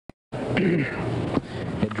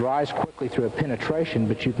It dries quickly through a penetration,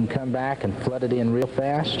 but you can come back and flood it in real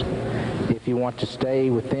fast. If you want to stay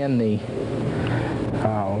within the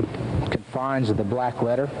confines of the black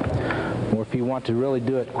letter, or if you want to really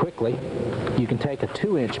do it quickly, you can take a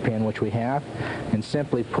 2-inch pen, which we have, and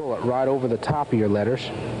simply pull it right over the top of your letters.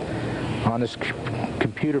 On this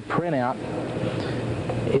computer printout,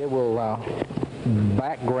 it will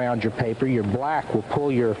background your paper. Your black will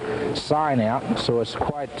pull your sign out, so it's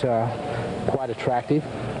quite attractive.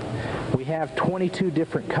 We have 22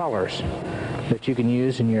 different colors that you can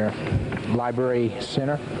use in your library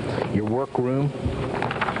center, your workroom.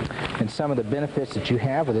 And some of the benefits that you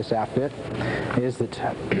have with this outfit is that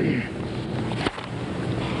you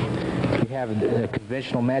have a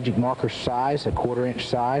conventional magic marker size, a 1/4-inch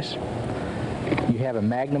size. You have a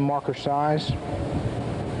Magnum marker size.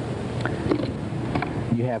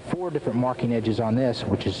 You have 4 different marking edges on this,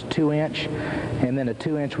 which is 2-inch, and then a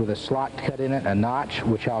 2-inch with a slot cut in it, a notch,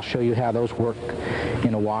 which I'll show you how those work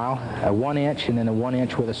in a while, a 1-inch, and then a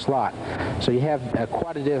 1-inch with a slot. So you have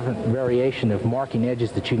quite a different variation of marking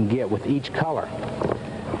edges that you can get with each color.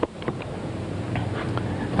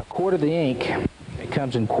 A quart of the ink, it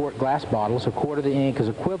comes in quart glass bottles. A quart of the ink is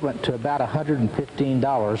equivalent to about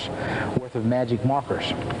 $115 worth of magic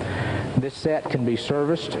markers. This set can be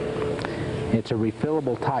serviced. It's a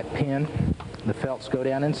refillable type pen. The felts go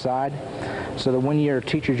down inside, so that when your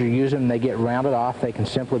teachers are using them, they get rounded off. They can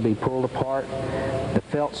simply be pulled apart, the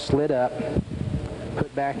felt slid up,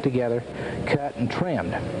 put back together, cut and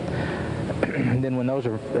trimmed. And then when those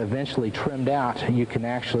are eventually trimmed out, you can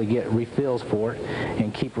actually get refills for it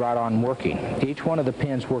and keep right on working. Each one of the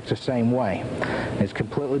pens works the same way. It's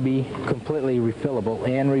completely refillable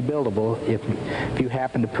and rebuildable. If you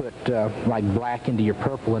happen to put like black into your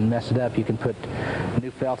purple and mess it up, you can put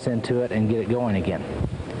new felts into it and get it going again.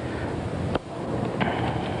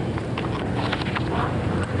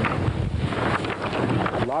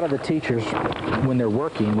 A lot of the teachers, when they're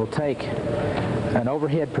working, will take an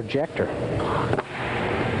overhead projector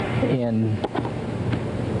and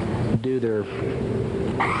do their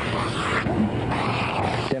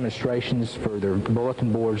demonstrations for their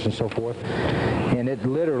bulletin boards and so forth, and it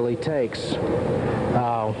literally takes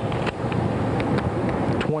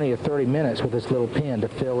 20 or 30 minutes with this little pen to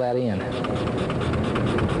fill that in.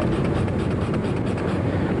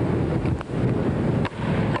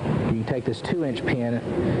 You can take this 2-inch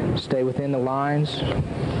pen, stay within the lines.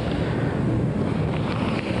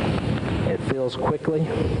 It fills quickly.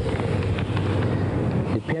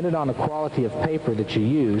 Depending on the quality of paper that you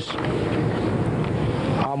use,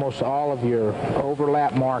 almost all of your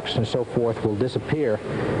overlap marks and so forth will disappear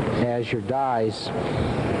as your dyes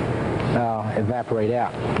evaporate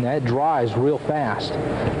out. Now it dries real fast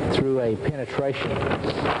through a penetration,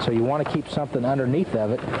 so you want to keep something underneath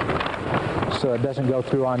of it so it doesn't go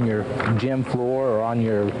through on your gym floor or on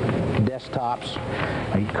your desktops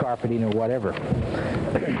or your carpeting or whatever.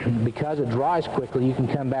 Because it dries quickly, you can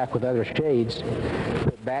come back with other shades,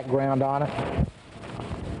 put background on it,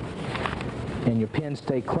 and your pens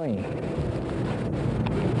stay clean.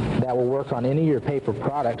 That will work on any of your paper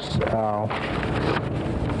products.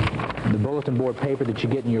 The bulletin board paper that you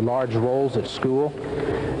get in your large rolls at school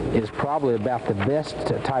is probably about the best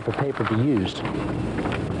type of paper to use.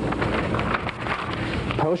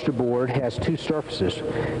 Poster board has 2 surfaces.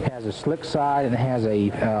 It has a slick side and it has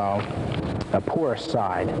a porous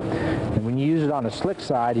side. And when you use it on the slick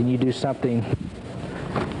side and you do something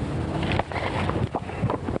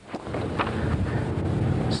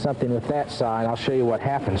with that side, I'll show you what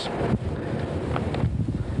happens.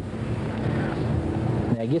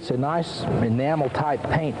 Now it gets a nice enamel type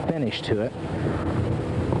paint finish to it,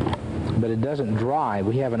 but it doesn't dry.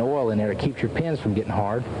 We have an oil in there that keeps your pens from getting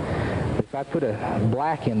hard. If I put a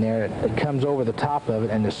black in there, it comes over the top of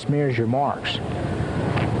it and it smears your marks.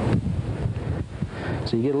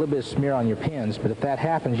 So you get a little bit of smear on your pens, but if that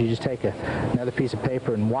happens, you just take another piece of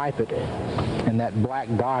paper and wipe it, and that black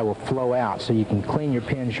dye will flow out so you can clean your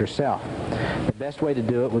pens yourself. The best way to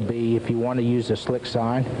do it would be, if you want to use a slick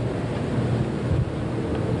side,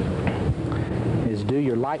 is do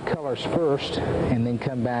your light colors first and then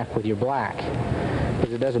come back with your black.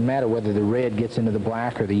 Because it doesn't matter whether the red gets into the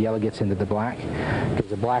black or the yellow gets into the black, because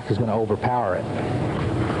the black is going to overpower it.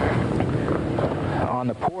 On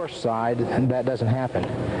the porous side, that doesn't happen.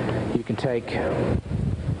 You can take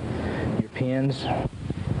your pens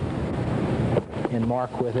and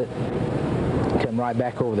mark with it, come right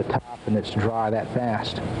back over the top, and it's dry that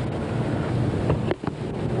fast.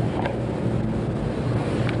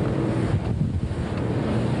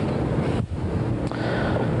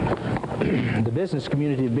 The The business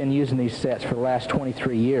community have been using these sets for the last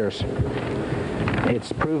 23 years.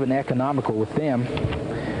 It's proven economical with them.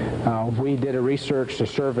 We did a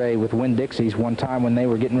survey with Winn-Dixie's one time when they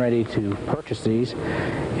were getting ready to purchase these,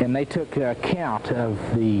 and they took account of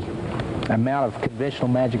the amount of conventional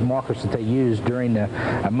magic markers that they used during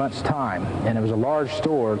a month's time. And it was a large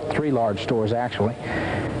store, 3 large stores actually,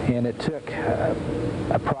 and it took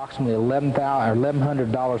approximately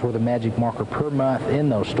 $1,100 worth of magic marker per month in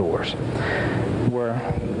those stores, where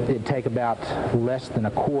it'd take about less than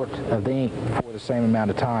a quart of the ink for the same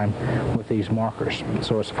amount of time with these markers.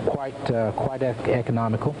 So it's quite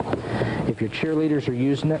economical. If your cheerleaders are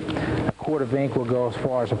using it, a quart of ink will go as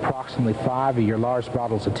far as approximately 5 of your large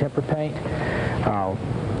bottles of temper paint.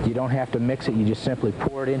 You don't have to mix it. You just simply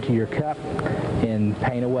pour it into your cup and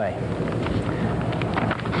paint away.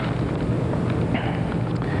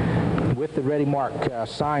 With the ReadyMark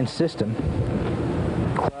sign system,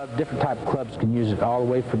 different type of clubs can use it, all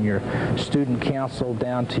the way from your student council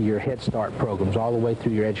down to your Head Start programs, all the way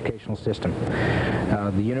through your educational system.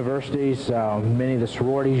 The universities, many of the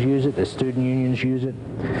sororities use it, the student unions use it.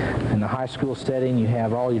 In the high school setting, you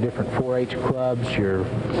have all your different 4-H clubs, your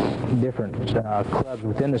different clubs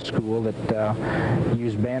within the school that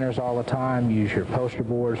use banners all the time, use your poster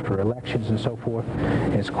boards for elections and so forth.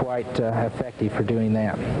 And it's quite effective for doing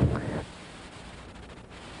that.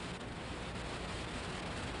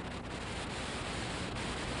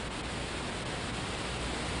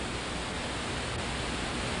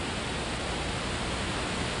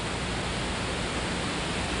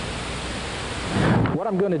 What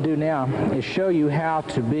I'm going to do now is show you how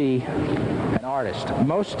to be an artist.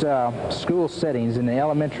 Most school settings in the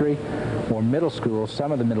elementary or middle schools,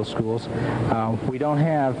 some of the middle schools, we don't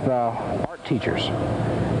have art teachers.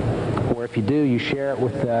 Or if you do, you share it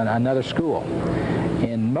with another school.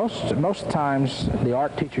 And most times the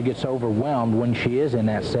art teacher gets overwhelmed when she is in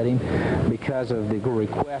that setting because of the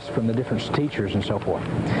requests from the different teachers and so forth.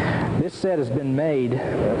 This set has been made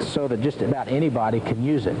so that just about anybody can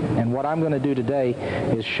use it. And what I'm going to do today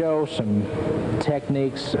is show some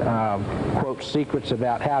techniques, quote, secrets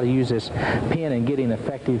about how to use this pen in getting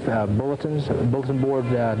effective bulletin board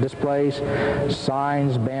displays,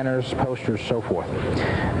 signs, banners, posters, so forth.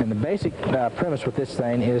 And the basic premise with this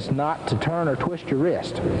thing is not to turn or twist your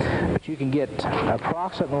wrist, but you can get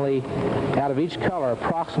approximately, out of each color,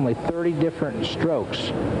 approximately 30 different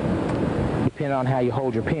strokes, depending on how you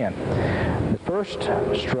hold your pen. The first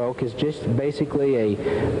stroke is just basically a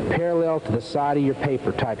parallel to the side of your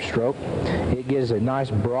paper type stroke. It gives a nice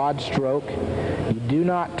broad stroke. You do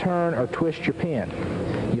not turn or twist your pen.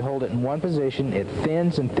 You hold it in one position. It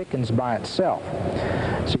thins and thickens by itself.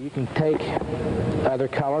 So you can take other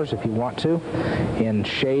colors if you want to and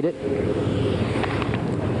shade it,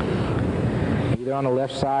 either on the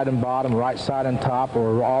left side and bottom, right side and top,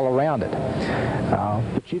 or all around it.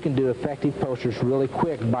 But you can do effective posters really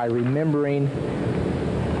quick by remembering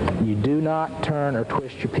you do not turn or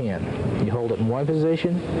twist your pen. You hold it in one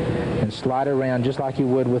position and slide it around just like you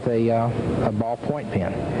would with a ballpoint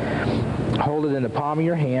pen. Hold it in the palm of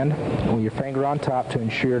your hand with your finger on top to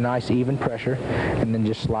ensure nice even pressure, and then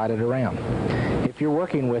just slide it around. If you're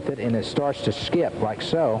working with it and it starts to skip like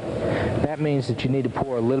so, that means that you need to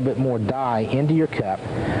pour a little bit more dye into your cup.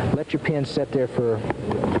 Let your pen sit there for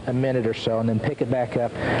a minute or so and then pick it back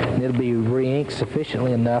up, and it'll be re-inked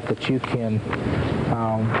sufficiently enough that you can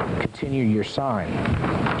continue your sign.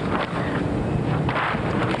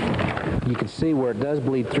 You can see where it does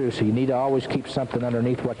bleed through, so you need to always keep something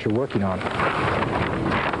underneath what you're working on.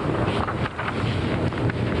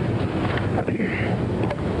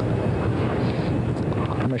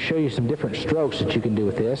 I'm going to show you some different strokes that you can do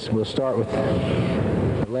with this. We'll start with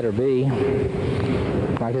the letter B.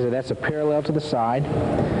 Like I said, that's a parallel to the side.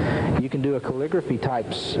 You can do a calligraphy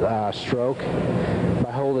type stroke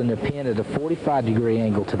by holding the pen at a 45-degree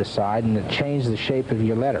angle to the side, and it changes the shape of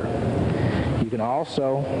your letter. You can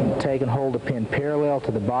also take and hold a pen parallel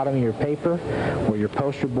to the bottom of your paper or your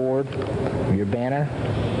poster board or your banner,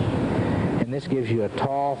 and this gives you a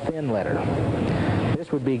tall, thin letter.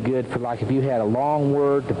 This would be good for, like, if you had a long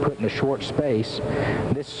word to put in a short space.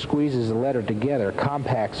 This squeezes the letter together,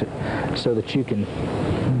 compacts it, so that you can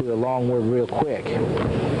do a long word real quick.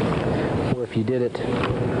 Or if you did it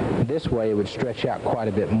this way, it would stretch out quite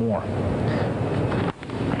a bit more.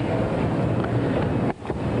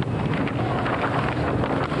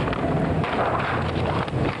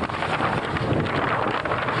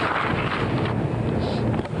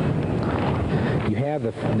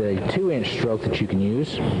 The 2-inch stroke that you can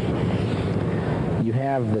use. You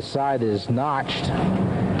have the side that is notched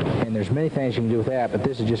And there's many things you can do with that, but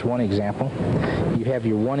this is just one example. You have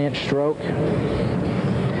your 1-inch stroke,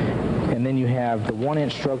 and then you have the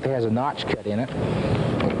 1-inch stroke that has a notch cut in it.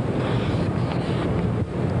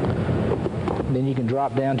 Then you can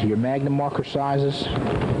drop down to your Magnum marker sizes.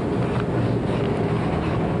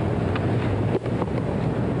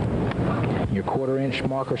 Your 1/4-inch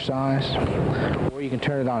marker size, or you can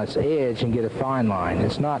turn it on its edge and get a fine line.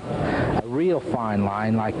 It's not a real fine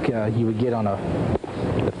line like you would get on the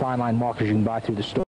fine line markers you can buy through the store.